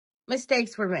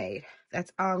mistakes were made.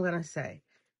 That's all I'm gonna say.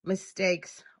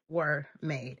 Mistakes were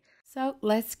made. So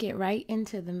let's get right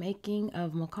into the making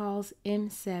of Mccall's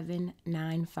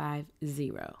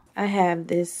M7950. I have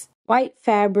this white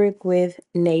fabric with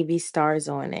navy stars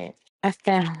on it. I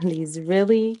found these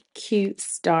really cute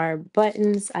star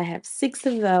buttons. I have 6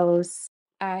 of those.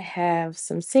 I have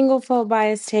some single fold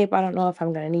bias tape. I don't know if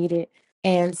I'm going to need it.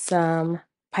 And some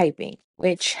piping,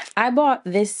 which I bought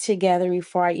this together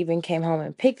before I even came home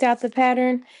and picked out the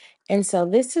pattern. And so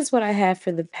this is what I have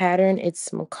for the pattern. It's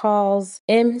Mccall's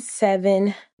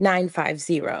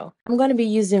M7950. I'm going to be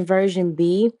using version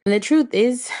B. And the truth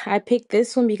is, I picked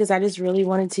this one because I just really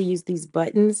wanted to use these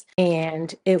buttons.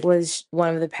 And it was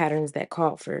one of the patterns that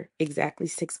called for exactly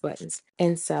 6 buttons.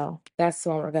 And so that's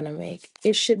the one we're going to make.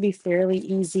 It should be fairly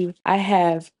easy. I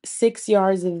have 6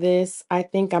 yards of this. I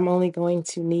think I'm only going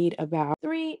to need about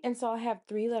 3. And so I have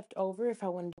 3 left over if I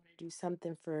wanted to do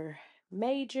something for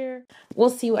major. We'll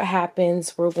see what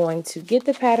happens. We're going to get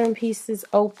the pattern pieces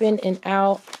open and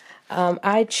out.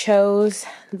 I chose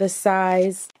the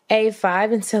size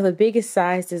A5, and so the biggest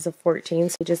size is a 14.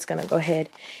 So we're just gonna go ahead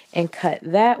and cut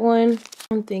that one.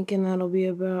 I'm thinking that'll be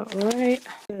about right.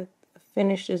 The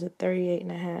finished is a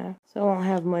 38.5, so I won't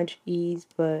have much ease,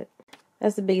 but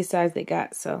that's the biggest size they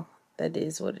got, so that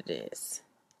is what it is.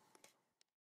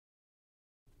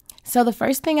 So the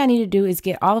first thing I need to do is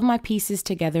get all of my pieces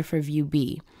together for view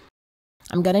B.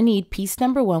 I'm going to need piece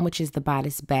number 1, which is the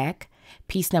bodice back,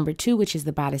 piece number 2, which is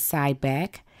the bodice side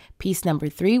back, piece number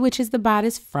 3, which is the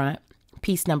bodice front,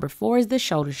 piece number 4 is the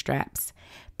shoulder straps,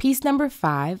 piece number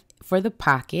 5 for the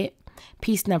pocket,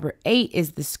 piece number 8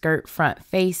 is the skirt front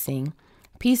facing,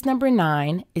 piece number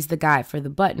 9 is the guide for the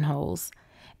buttonholes,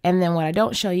 and then what I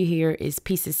don't show you here is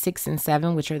pieces 6 and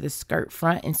 7, which are the skirt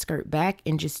front and skirt back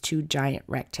in just 2 giant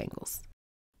rectangles.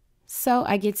 So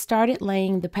I get started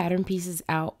laying the pattern pieces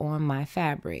out on my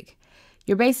fabric.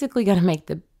 You're basically going to make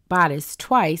the bodice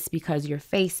twice because you're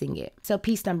facing it. So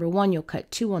piece number 1, you'll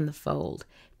cut 2 on the fold.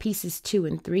 Pieces 2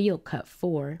 and 3, you'll cut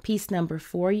 4. Piece number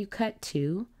 4, you cut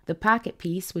 2. The pocket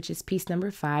piece, which is piece number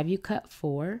 5, you cut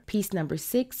 4. Piece number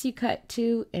 6, you cut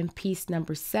 2. And piece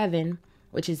number 7,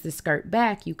 which is the skirt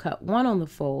back, you cut 1 on the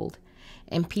fold.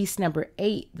 And piece number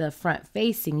 8, the front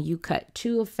facing, you cut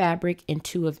 2 of fabric and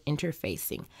 2 of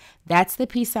interfacing. That's the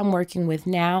piece I'm working with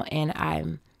now, and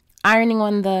I'm ironing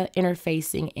on the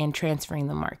interfacing and transferring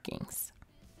the markings.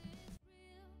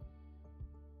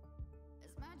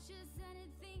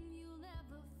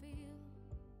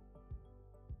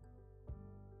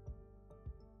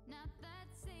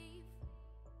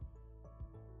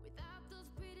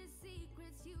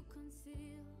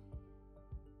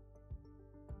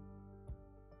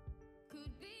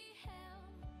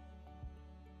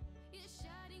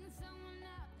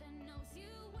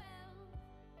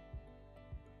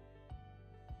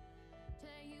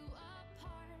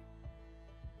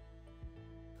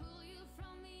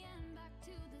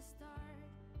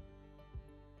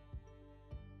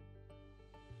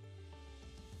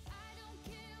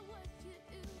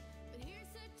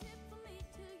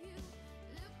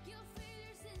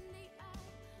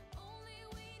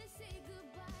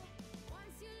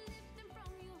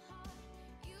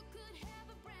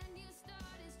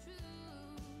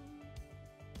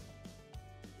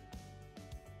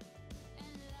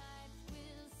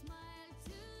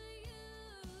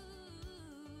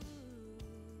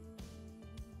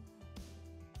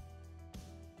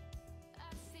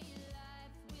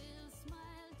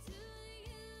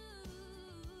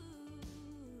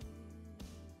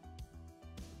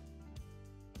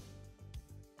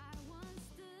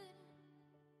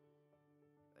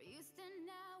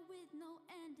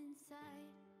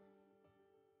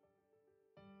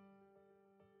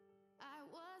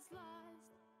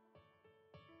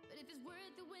 If it's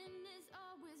worth the win, it's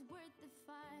always worth the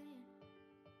fight.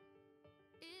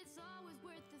 It's always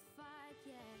worth the fight,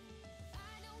 yeah.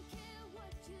 I don't care what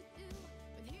you do,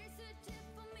 but here's a tip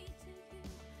from me to you.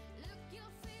 Look your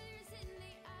failures in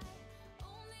the eye.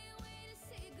 Only way to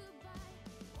say goodbye.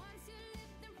 Once you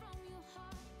lift them from your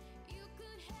heart, you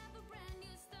could have a brand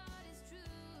new start, it's true.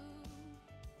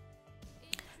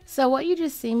 So what you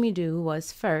just seen me do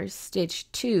was first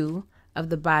stitch 2 of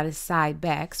the bodice side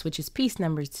backs, which is piece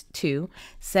number 2,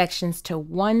 sections to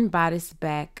 1 bodice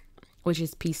back, which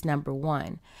is piece number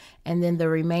 1, and then the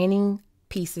remaining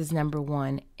pieces number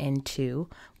 1 and 2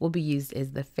 will be used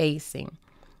as the facing.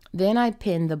 Then I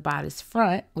pin the bodice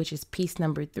front, which is piece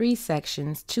number 3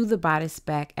 sections, to the bodice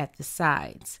back at the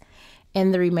sides,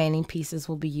 and the remaining pieces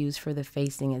will be used for the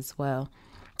facing as well.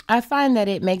 I find that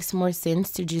it makes more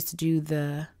sense to just do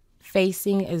the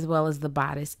facing as well as the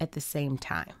bodice at the same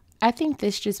time. I think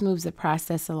this just moves the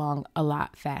process along a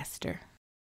lot faster.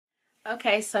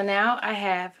 Okay, so now I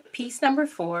have piece number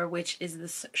 4, which is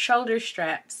the shoulder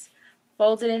straps,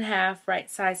 folded in half, right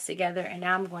sides together, and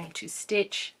now I'm going to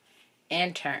stitch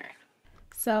and turn.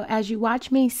 So as you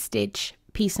watch me stitch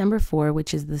piece number 4,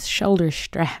 which is the shoulder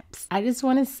straps, I just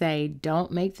want to say,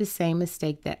 don't make the same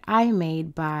mistake that I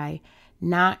made by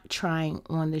not trying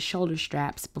on the shoulder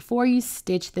straps before you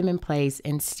stitch them in place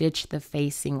and stitch the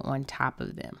facing on top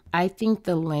of them. I think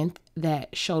the length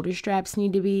that shoulder straps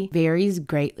need to be varies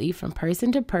greatly from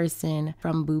person to person,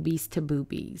 from boobies to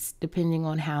boobies, depending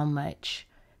on how much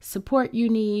support you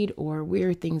need or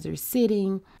where things are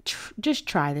sitting. Just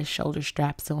try the shoulder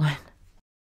straps on.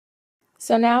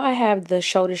 So now I have the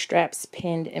shoulder straps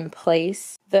pinned in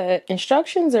place. The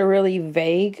instructions are really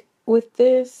vague with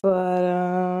this, but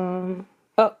oh,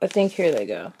 I think here they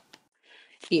go.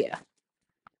 Yeah,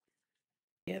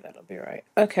 that'll be right.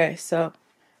 Okay, so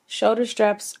shoulder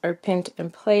straps are pinned in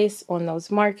place on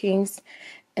those markings,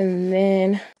 and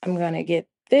then I'm gonna get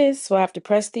this. So I have to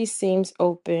press these seams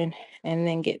open and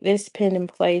then get this pinned in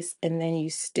place, and then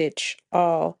you stitch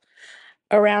all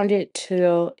around it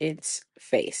till it's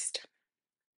faced.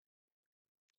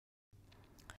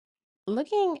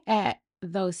 Looking at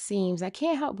those seams, I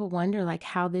can't help but wonder like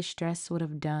how this dress would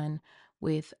have done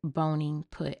with boning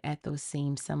put at those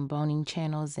seams, some boning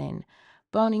channels and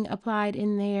boning applied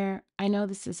in there. I know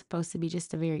this is supposed to be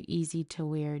just a very easy to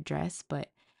wear dress,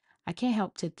 but I can't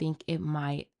help to think it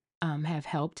might have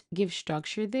helped give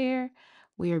structure there,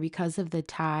 where because of the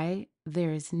tie,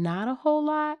 there's not a whole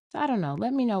lot. So I don't know.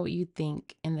 Let me know what you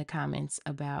think in the comments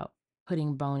about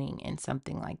putting boning in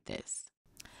something like this.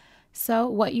 So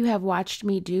what you have watched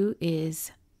me do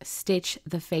is stitch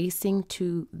the facing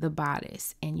to the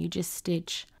bodice, and you just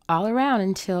stitch all around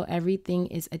until everything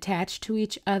is attached to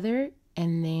each other,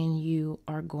 and then you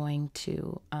are going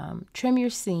to trim your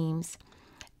seams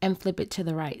and flip it to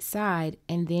the right side,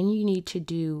 and then you need to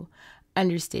do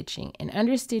understitching. And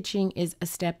understitching is a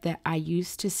step that I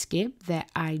used to skip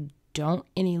that I don't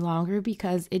any longer,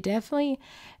 because it definitely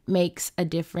makes a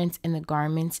difference in the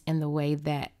garments and the way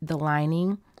that the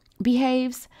lining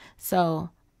behaves.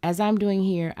 So as I'm doing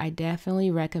here, I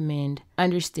definitely recommend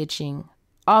understitching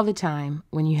all the time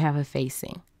when you have a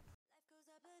facing.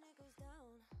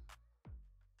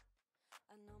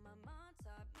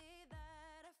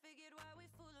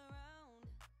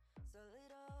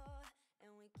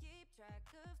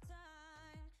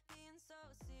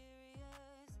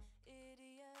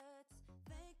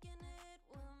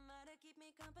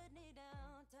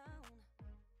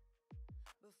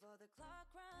 Before the clock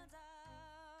runs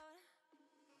out,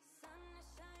 sun is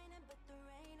shining, but the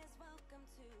rain is welcome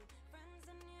too. Friends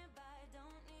are nearby,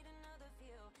 don't need another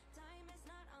view. Time is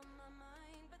not on my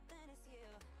mind, but then it's you.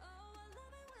 Oh, I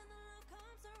love it when the love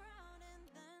comes around, and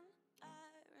then I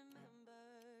remember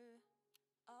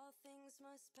all things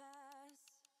must pass.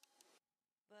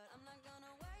 But I'm not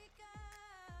gonna wake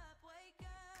up, wake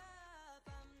up.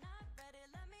 I'm not ready,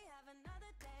 let me have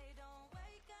another day. Don't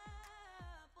wake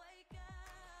up, wake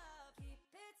up. Keep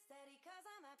it steady, cause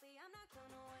I'm happy, I'm not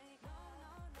gonna wake up.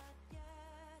 No, not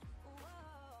yet,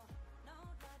 whoa. No,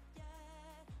 not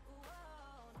yet,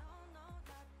 whoa. No,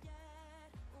 not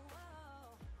yet,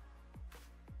 whoa.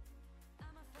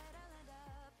 I'm afraid I'll end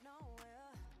up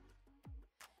nowhere.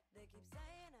 They keep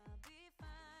saying I'll be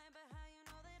fine, but how you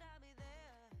know that I'll be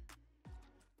there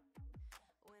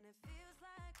when it feels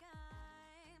like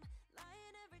I'm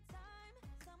lying every time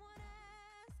someone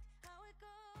asks how it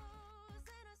goes,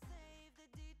 and I save the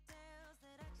details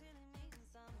that actually mean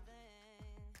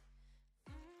something.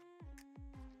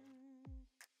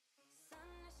 Sun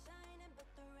is shining, but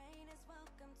the rain is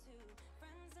welcome too.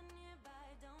 Friends are nearby,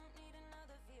 don't need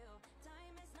another view.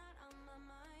 Time is not on my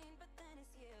mind, but then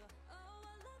it's you. Oh,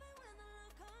 I love it when the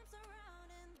love comes around,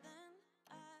 and then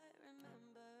I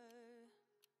remember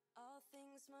all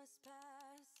things must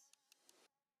pass.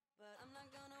 But I'm not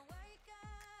gonna wake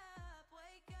up,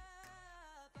 wake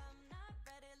up. I'm not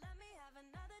ready, let me have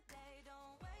another day.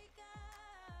 Don't wake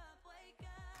up, wake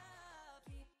up.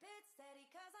 Keep it steady,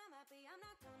 cause I'm happy, I'm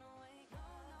not gonna wake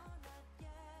up. No, not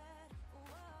yet,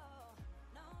 whoa.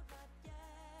 No, not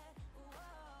yet,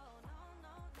 whoa.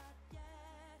 No, not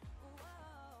yet,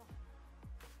 whoa.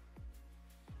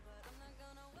 But I'm not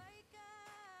gonna wake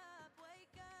up,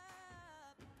 wake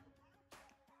up.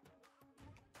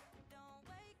 Don't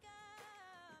wake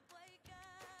up, wake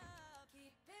up.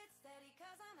 Keep it steady,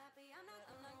 cause I'm happy, I'm not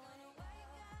gonna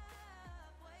wake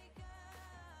up, wake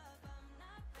up. I'm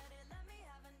not ready, let me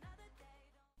have another day.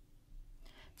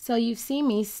 So you've seen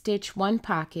me stitch one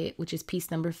pocket, which is piece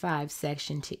number 5,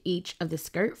 section to each of the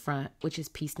skirt front, which is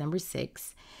piece number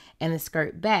 6. and the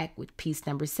skirt back with piece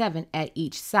number 7 at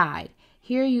each side.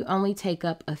 Here you only take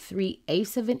up a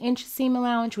 3/8 of an inch seam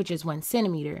allowance, which is 1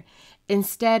 centimeter,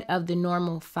 instead of the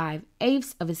normal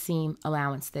 5/8 of a seam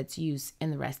allowance that's used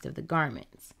in the rest of the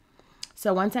garments.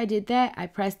 So once I did that, I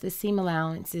pressed the seam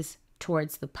allowances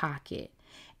towards the pocket.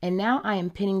 And now I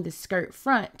am pinning the skirt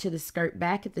front to the skirt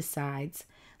back at the sides,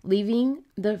 leaving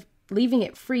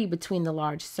it free between the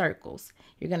large circles.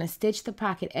 You're going to stitch the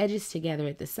pocket edges together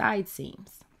at the side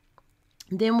seams.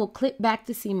 Then we'll clip back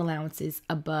the seam allowances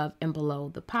above and below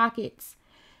the pockets.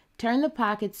 Turn the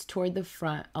pockets toward the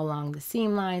front along the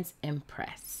seam lines and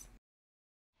press.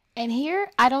 And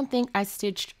here, I don't think I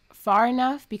stitched far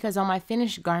enough because on my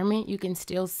finished garment, you can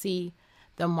still see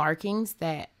the markings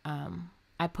that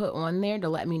I put on there to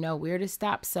let me know where to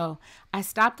stop. So I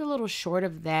stopped a little short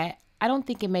of that. I don't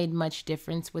think it made much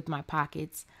difference with my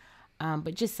pockets,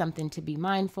 but just something to be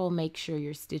mindful. Make sure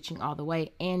you're stitching all the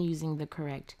way and using the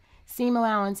correct seam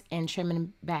allowance and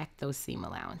trimming back those seam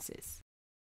allowances.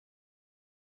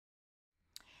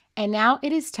 And now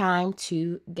it is time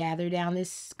to gather down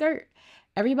this skirt.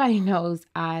 Everybody knows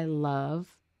I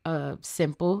love a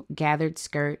simple gathered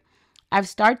skirt. I've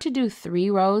started to do 3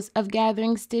 rows of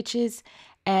gathering stitches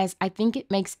as I think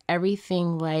it makes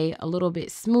everything lay a little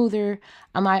bit smoother.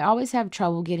 I always have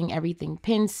trouble getting everything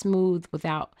pinned smooth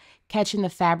without catching the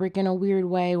fabric in a weird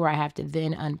way where I have to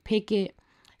then unpick it.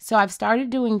 So I've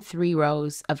started doing 3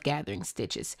 rows of gathering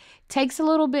stitches. Takes a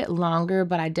little bit longer,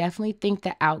 but I definitely think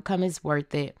the outcome is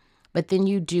worth it. But then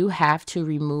you do have to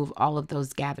remove all of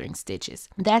those gathering stitches.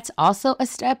 That's also a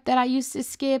step that I used to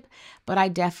skip, but I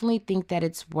definitely think that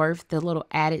it's worth the little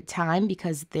added time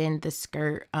because then the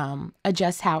skirt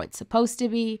adjusts how it's supposed to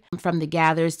be from the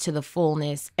gathers to the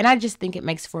fullness. And I just think it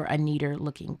makes for a neater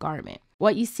looking garment.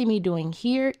 What you see me doing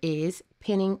here is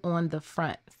pinning on the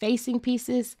front facing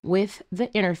pieces with the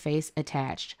interface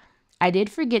attached. I did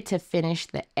forget to finish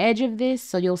the edge of this,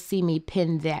 so you'll see me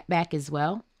pin that back as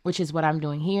well, which is what I'm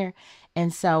doing here.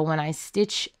 And so when I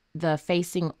stitch the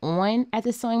facing on at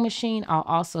the sewing machine, I'll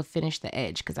also finish the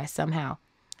edge because I somehow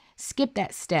skipped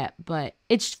that step, but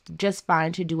it's just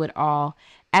fine to do it all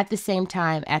at the same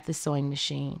time at the sewing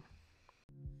machine.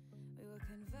 We were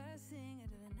conversing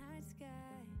under the night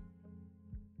sky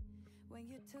when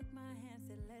you took my hand,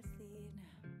 said let's leave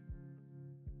now.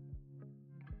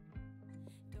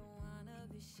 Don't wanna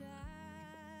be shy.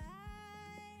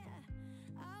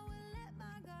 I will let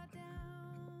my guard down.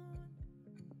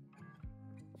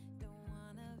 Don't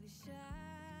wanna be shy.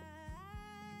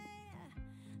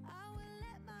 I will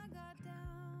let my guard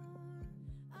down.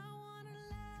 I wanna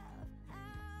laugh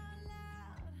out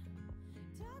loud.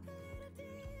 Talk a little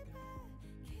deeper,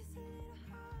 kiss a little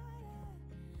harder.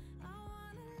 I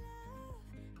wanna laugh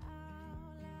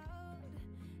out loud.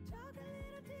 Talk a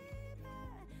little deeper,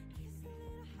 kiss a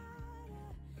little harder.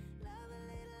 Love a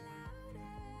little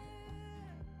louder.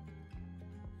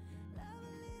 Love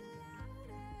a little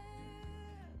louder.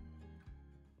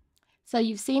 So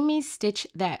you've seen me stitch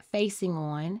that facing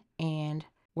on and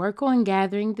work on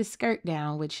gathering the skirt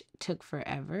down, which took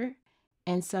forever.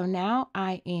 And so now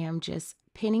I am just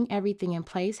pinning everything in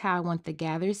place how I want the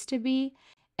gathers to be.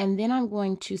 And then I'm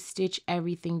going to stitch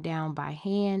everything down by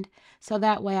hand. So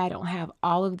that way I don't have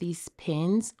all of these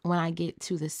pins when I get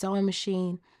to the sewing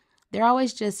machine. They're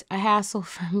always just a hassle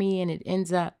for me and it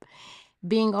ends up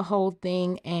being a whole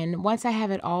thing. And once I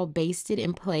have it all basted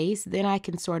in place, then I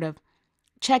can sort of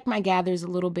check my gathers a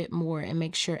little bit more and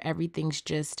make sure everything's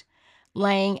just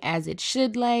laying as it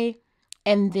should lay.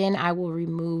 And then I will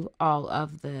remove all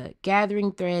of the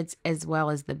gathering threads as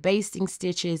well as the basting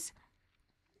stitches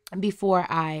before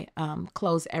I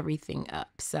close everything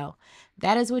up. So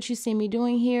that is what you see me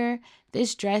doing here.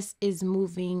 This dress is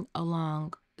moving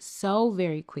along so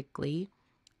very quickly.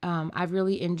 I've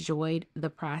really enjoyed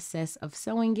the process of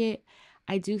sewing it.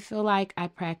 I do feel like I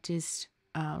practiced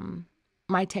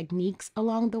my techniques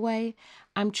along the way.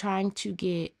 I'm trying to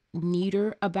get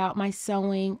neater about my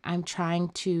sewing. I'm trying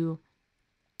to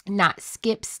not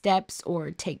skip steps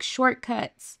or take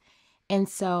shortcuts. And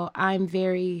so I'm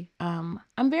very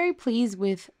pleased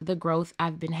with the growth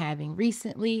I've been having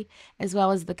recently, as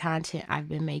well as the content I've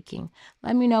been making.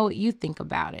 Let me know what you think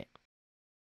about it.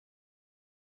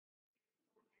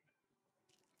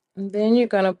 And then you're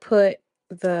going to put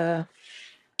the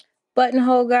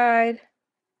buttonhole guide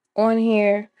on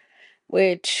here,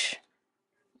 which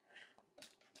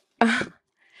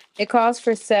it calls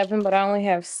for 7, but I only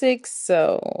have 6,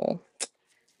 so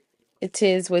it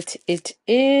is what it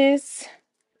is.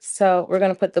 So we're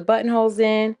going to put the buttonholes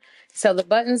in, sew the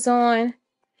buttons on,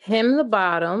 hem the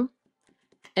bottom,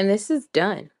 and this is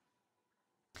done.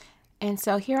 And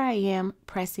so here I am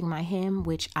pressing my hem,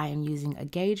 which I am using a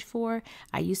gauge for.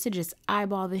 I used to just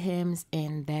eyeball the hems,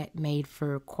 and that made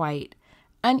for quite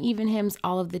uneven hems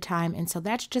all of the time. And so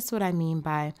that's just what I mean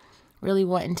by really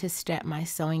wanting to step my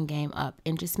sewing game up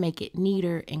and just make it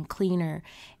neater and cleaner,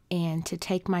 and to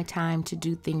take my time to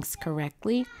do things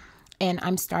correctly. And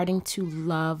I'm starting to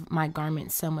love my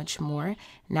garments so much more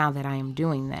now that I am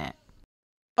doing that.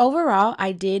 Overall,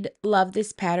 I did love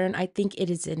this pattern. I think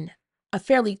it is a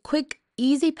fairly quick,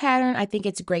 easy pattern. I think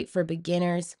it's great for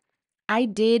beginners. I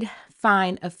did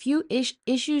find a few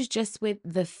issues just with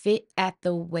the fit at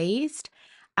the waist.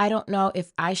 I don't know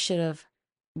if I should have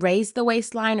raised the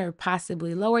waistline or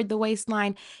possibly lowered the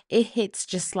waistline. It hits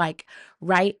just like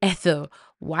right at the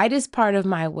widest part of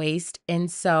my waist.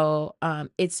 And so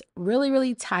it's really,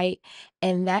 really tight.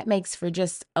 And that makes for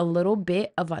just a little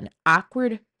bit of an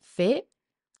awkward fit.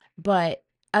 But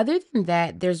other than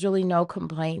that, there's really no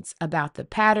complaints about the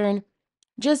pattern,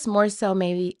 just more so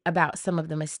maybe about some of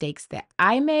the mistakes that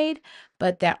I made,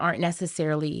 but that aren't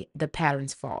necessarily the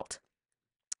pattern's fault.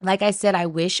 Like I said, I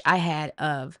wish I had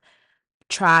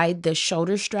tried the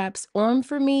shoulder straps on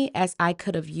for me, as I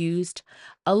could have used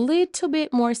a little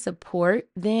bit more support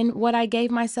than what I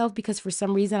gave myself, because for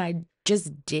some reason I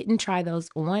just didn't try those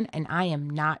on, and I am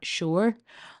not sure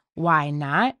why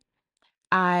not.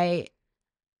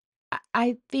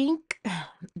 I think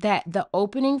that the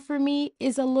opening for me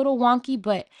is a little wonky,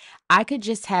 but I could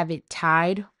just have it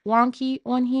tied wonky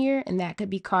on here, and that could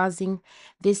be causing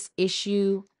this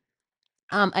issue.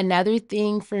 Another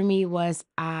thing for me was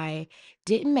I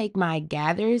didn't make my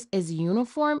gathers as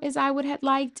uniform as I would have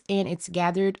liked, and it's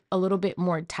gathered a little bit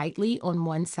more tightly on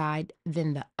one side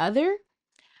than the other.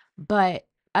 But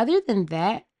other than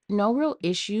that, no real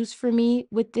issues for me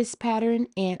with this pattern,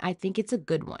 and I think it's a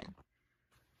good one.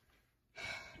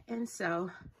 And so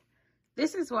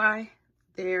this is why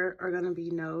there are going to be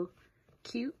no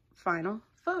cute final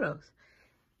photos.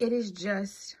 It is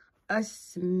just a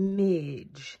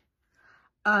smidge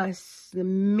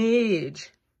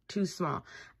too small.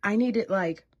 I needed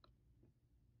like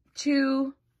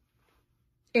 2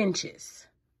 inches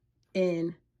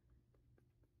in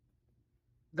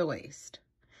the waist.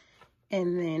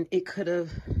 And then it could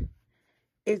have,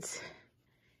 it's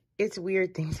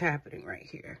weird things happening right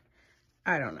here.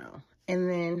 I don't know. And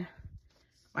then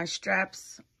my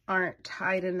straps aren't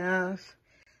tight enough.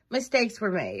 Mistakes were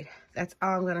made. That's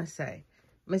all I'm going to say.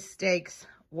 Mistakes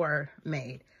were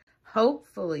made.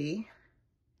 Hopefully,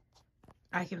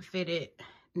 I can fit it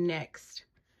next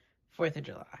 4th of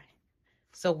July.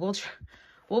 So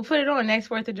we'll put it on next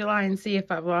 4th of July and see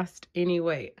if I've lost any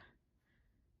weight,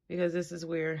 because this is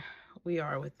where we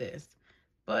are with this.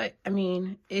 But I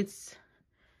mean, it's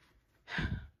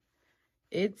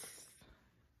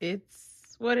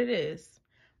what it is.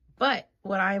 But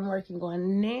what I am working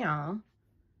on now,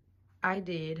 I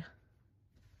did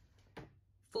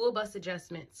full bust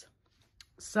adjustments,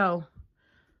 so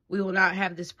we will not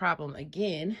have this problem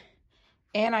again.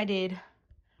 And I did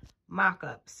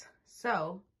mock-ups.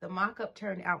 So the mock-up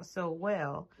turned out so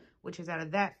well, which is out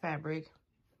of that fabric,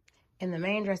 and the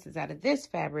main dress is out of this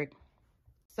fabric.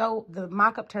 So the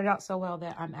mock-up turned out so well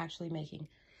that I'm actually making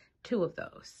 2 of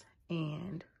those,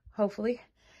 and hopefully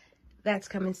that's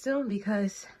coming soon,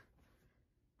 because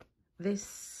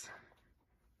this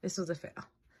was a fail.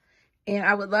 And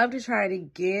I would love to try it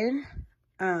again,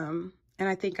 and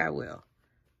I think I will,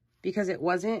 because it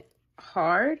wasn't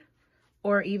hard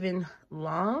or even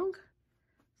long.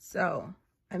 So,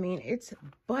 I mean, it's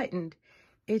buttoned.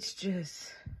 It's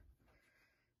just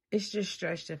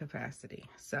stretched to capacity.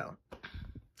 So,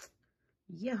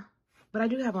 yeah. But I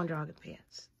do have on jogging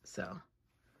pants, so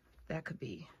that could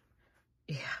be,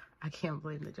 yeah, I can't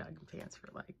blame the jogging pants for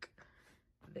like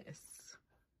this.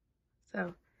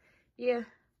 So, yeah,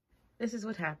 this is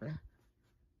what happened.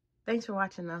 Thanks for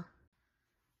watching, though.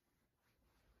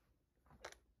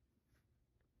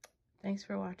 Thanks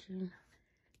for watching.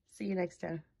 See you next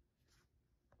time.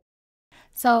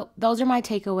 So those are my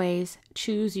takeaways.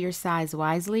 Choose your size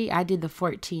wisely. I did the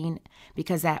 14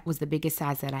 because that was the biggest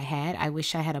size that I had. I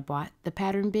wish I had bought the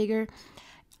pattern bigger.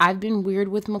 I've been weird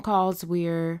with Mcalls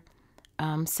where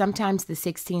sometimes the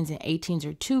 16s and 18s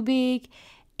are too big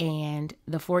and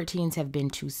the 14s have been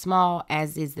too small,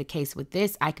 as is the case with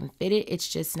this. I can fit it. It's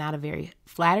just not a very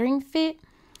flattering fit.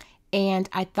 And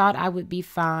I thought I would be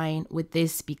fine with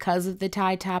this because of the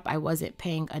tie top. I wasn't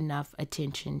paying enough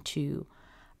attention to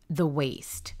the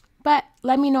waist. But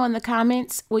let me know in the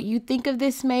comments what you think of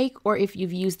this make, or if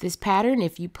you've used this pattern,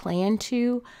 if you plan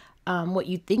to, what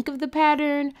you think of the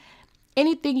pattern.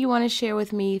 Anything you want to share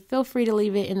with me, feel free to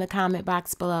leave it in the comment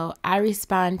box below. I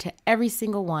respond to every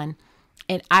single one.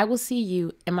 and I will see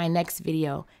you in my next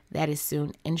video that is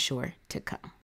soon and sure to come.